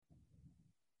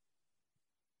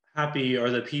Happy are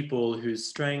the people whose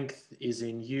strength is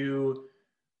in you,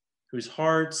 whose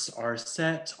hearts are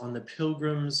set on the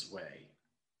pilgrim's way.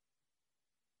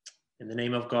 In the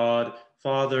name of God,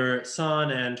 Father,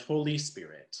 Son, and Holy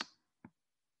Spirit.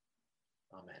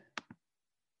 Amen.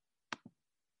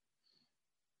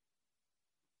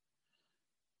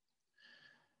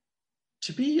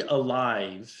 To be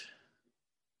alive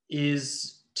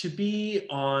is to be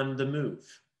on the move.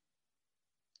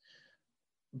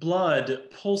 Blood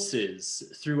pulses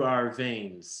through our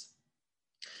veins.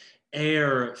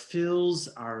 Air fills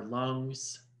our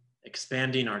lungs,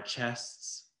 expanding our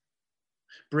chests.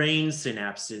 Brain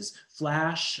synapses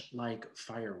flash like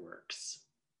fireworks.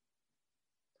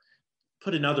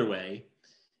 Put another way,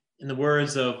 in the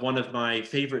words of one of my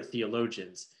favorite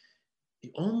theologians,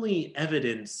 the only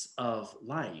evidence of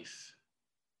life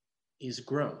is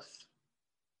growth.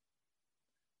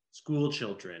 School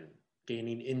children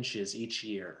gaining inches each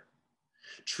year,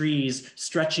 trees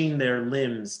stretching their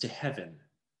limbs to heaven,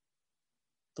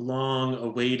 the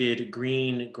long-awaited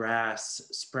green grass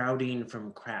sprouting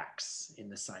from cracks in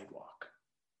the sidewalk.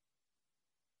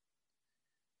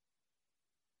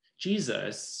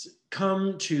 Jesus,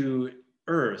 come to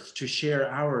earth to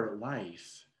share our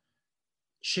life,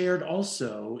 shared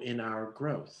also in our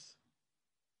growth.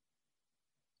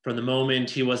 From the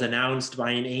moment he was announced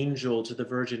by an angel to the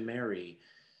Virgin Mary,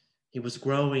 he was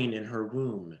growing in her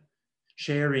womb,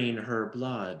 sharing her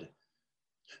blood.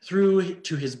 Through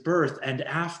to his birth and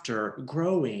after,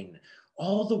 growing,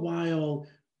 all the while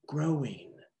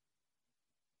growing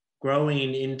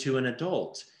into an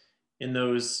adult in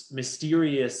those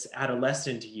mysterious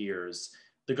adolescent years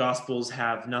the Gospels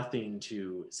have nothing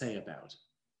to say about.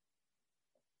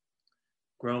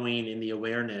 Growing in the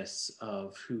awareness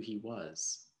of who he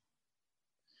was.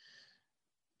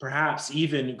 Perhaps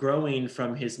even growing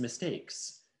from his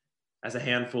mistakes, as a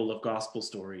handful of Gospel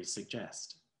stories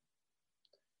suggest.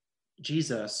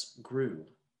 Jesus grew.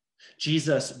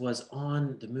 Jesus was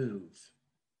on the move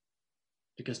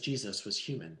because Jesus was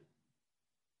human.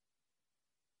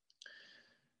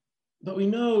 But we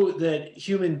know that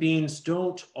human beings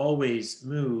don't always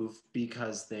move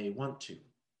because they want to.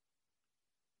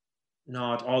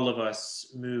 Not all of us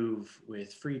move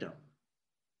with freedom.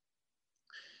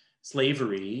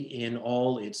 Slavery in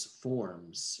all its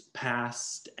forms,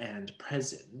 past and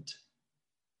present,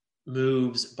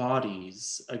 moves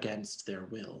bodies against their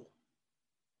will.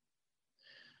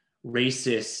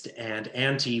 Racist and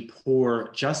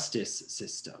anti-poor justice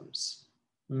systems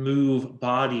move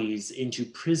bodies into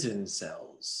prison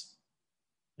cells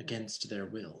against their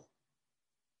will.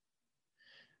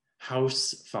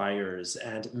 House fires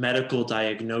and medical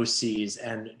diagnoses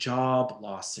and job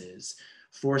losses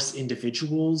force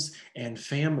individuals and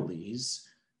families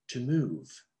to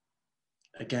move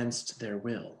against their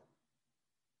will.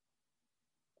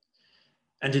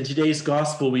 And in today's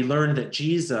gospel, we learn that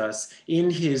Jesus, in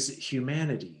his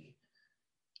humanity,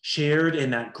 shared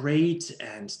in that great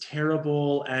and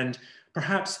terrible and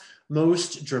perhaps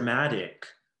most dramatic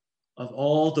of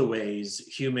all the ways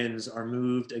humans are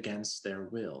moved against their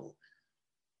will.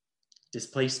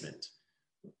 Displacement,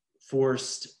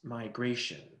 forced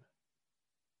migration.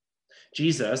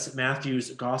 Jesus, Matthew's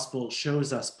gospel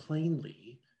shows us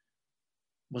plainly,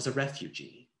 was a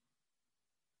refugee.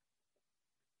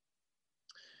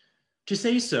 To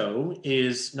say so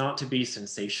is not to be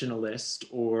sensationalist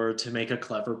or to make a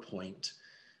clever point,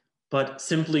 but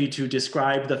simply to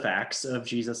describe the facts of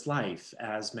Jesus' life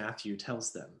as Matthew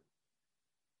tells them.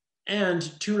 And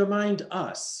to remind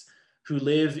us, who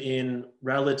live in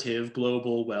relative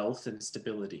global wealth and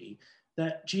stability,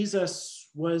 that Jesus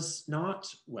was not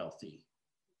wealthy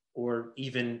or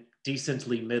even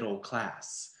decently middle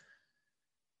class.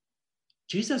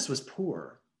 Jesus was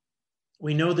poor.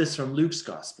 We know this from Luke's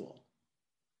gospel.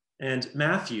 And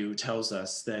Matthew tells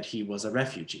us that he was a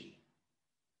refugee.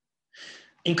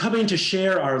 In coming to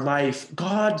share our life,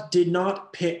 God did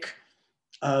not pick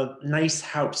a nice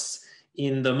house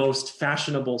in the most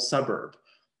fashionable suburb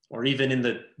or even in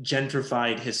the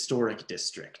gentrified historic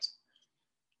district.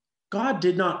 God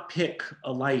did not pick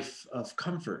a life of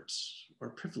comfort or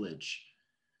privilege.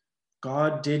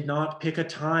 God did not pick a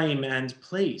time and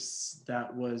place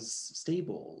that was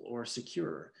stable or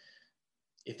secure,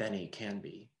 if any can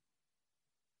be.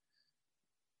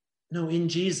 No, in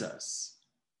Jesus,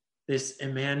 this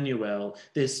Emmanuel,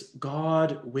 this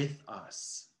God with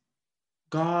us,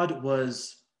 God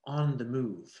was on the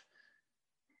move,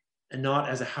 and not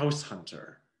as a house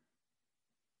hunter,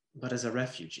 but as a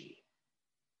refugee.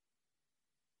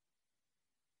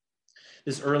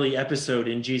 This early episode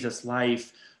in Jesus'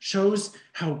 life shows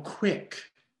how quick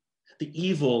the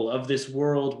evil of this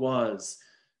world was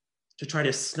to try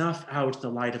to snuff out the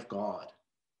light of God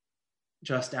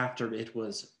just after it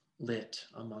was lit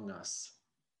among us.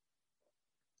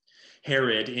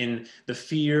 Herod, in the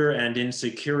fear and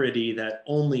insecurity that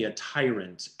only a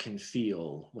tyrant can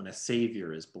feel when a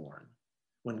savior is born,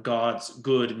 when God's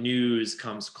good news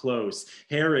comes close,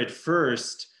 Herod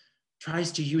first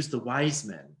tries to use the wise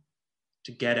men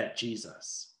to get at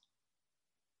Jesus.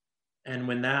 And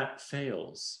when that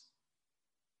fails,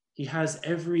 he has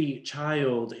every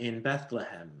child in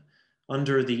Bethlehem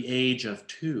under the age of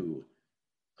 2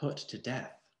 put to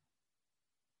death.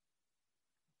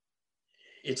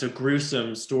 It's a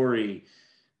gruesome story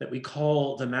that we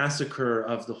call the massacre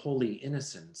of the Holy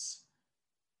Innocents,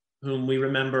 whom we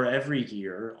remember every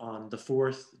year on the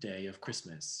 4th day of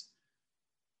Christmas,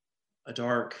 a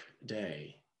dark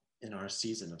day in our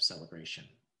season of celebration.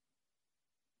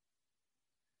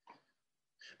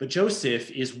 But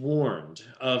Joseph is warned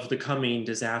of the coming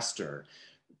disaster,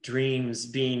 dreams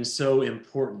being so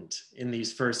important in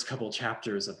these first couple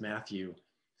chapters of Matthew.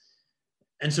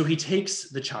 And so he takes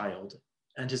the child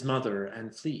and his mother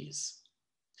and flees.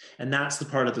 And that's the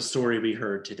part of the story we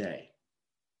heard today.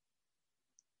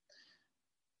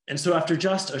 And so after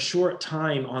just a short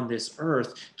time on this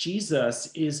earth,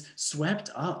 Jesus is swept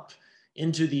up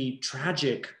into the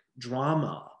tragic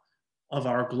drama of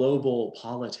our global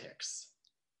politics.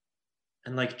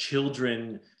 And like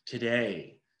children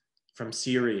today from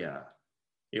Syria,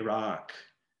 Iraq,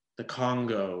 the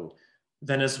Congo,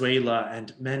 Venezuela,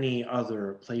 and many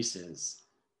other places,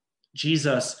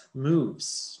 Jesus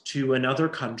moves to another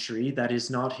country that is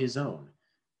not his own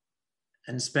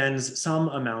and spends some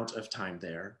amount of time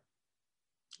there,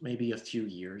 maybe a few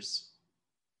years.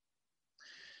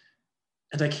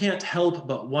 And I can't help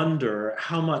but wonder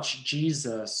how much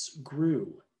Jesus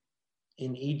grew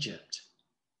in Egypt.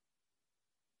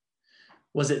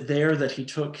 Was it there that he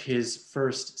took his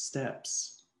first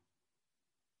steps,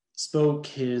 spoke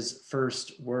his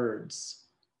first words,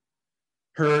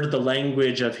 heard the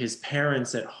language of his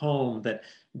parents at home that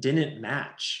didn't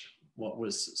match what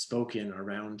was spoken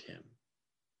around him?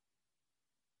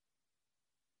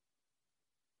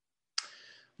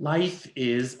 Life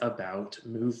is about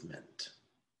movement,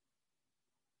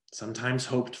 sometimes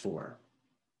hoped for,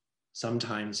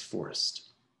 sometimes forced.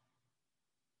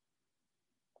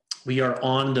 We are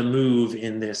on the move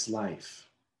in this life,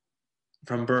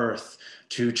 from birth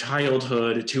to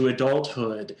childhood to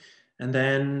adulthood, and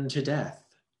then to death,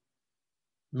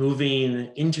 moving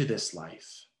into this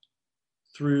life,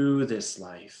 through this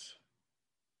life,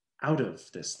 out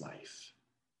of this life,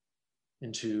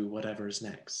 into whatever's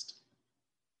next.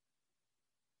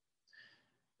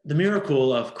 The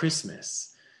miracle of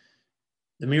Christmas,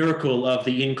 the miracle of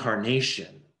the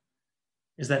incarnation,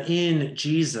 is that in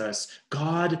Jesus,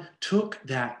 God took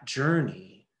that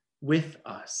journey with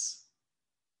us.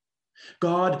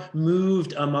 God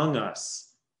moved among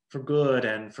us for good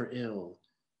and for ill.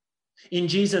 In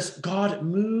Jesus, God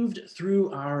moved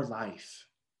through our life,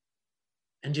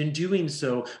 and in doing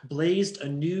so, blazed a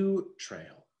new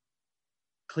trail,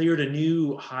 cleared a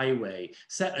new highway,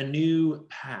 set a new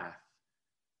path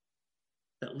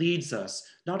that leads us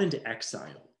not into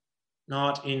exile,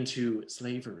 not into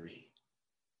slavery,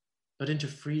 but into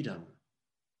freedom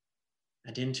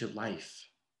and into life,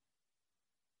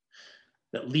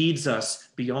 that leads us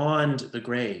beyond the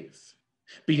grave,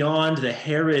 beyond the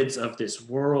Herods of this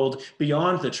world,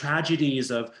 beyond the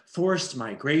tragedies of forced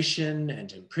migration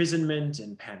and imprisonment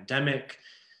and pandemic,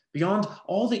 beyond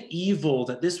all the evil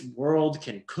that this world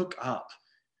can cook up,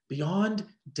 beyond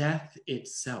death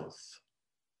itself,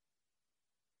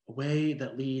 a way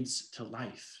that leads to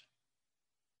life,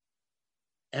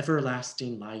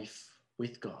 everlasting life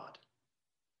with God,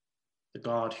 the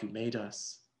God who made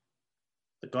us,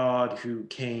 the God who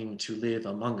came to live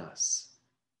among us,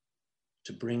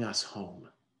 to bring us home.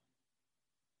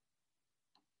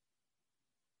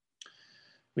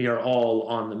 We are all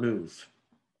on the move,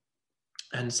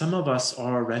 and some of us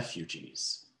are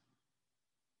refugees.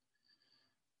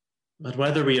 But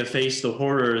whether we have faced the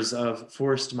horrors of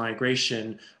forced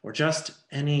migration or just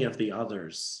any of the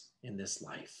others in this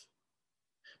life,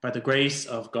 by the grace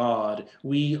of God,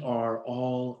 we are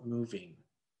all moving.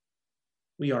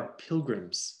 We are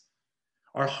pilgrims.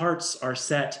 Our hearts are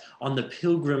set on the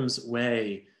pilgrim's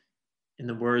way, in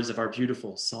the words of our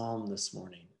beautiful psalm this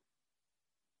morning.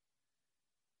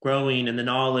 Growing in the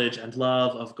knowledge and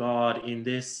love of God in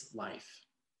this life,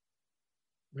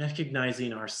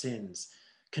 recognizing our sins,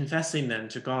 confessing them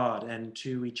to God and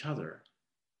to each other,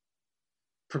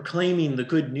 proclaiming the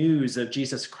good news of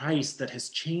Jesus Christ that has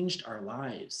changed our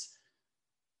lives,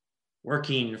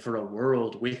 working for a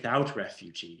world without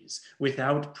refugees,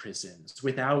 without prisons,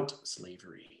 without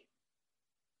slavery.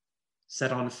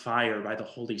 Set on fire by the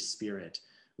Holy Spirit,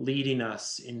 leading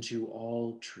us into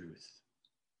all truth.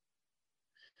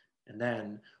 And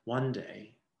then, one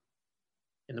day,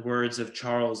 in the words of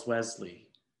Charles Wesley,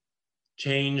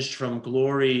 changed from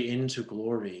glory into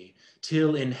glory,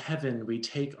 till in heaven we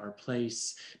take our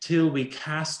place, till we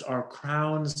cast our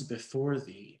crowns before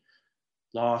thee,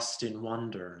 lost in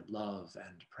wonder, love,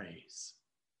 and praise.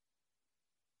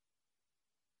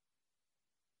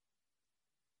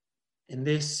 In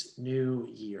this new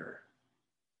year,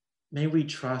 may we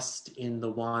trust in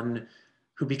the one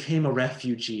who became a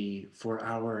refugee for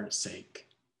our sake,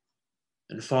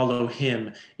 and follow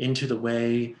him into the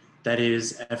way that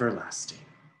is everlasting.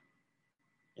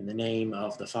 In the name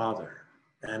of the Father,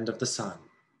 and of the Son,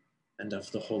 and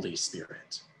of the Holy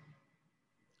Spirit.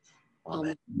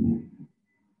 Amen.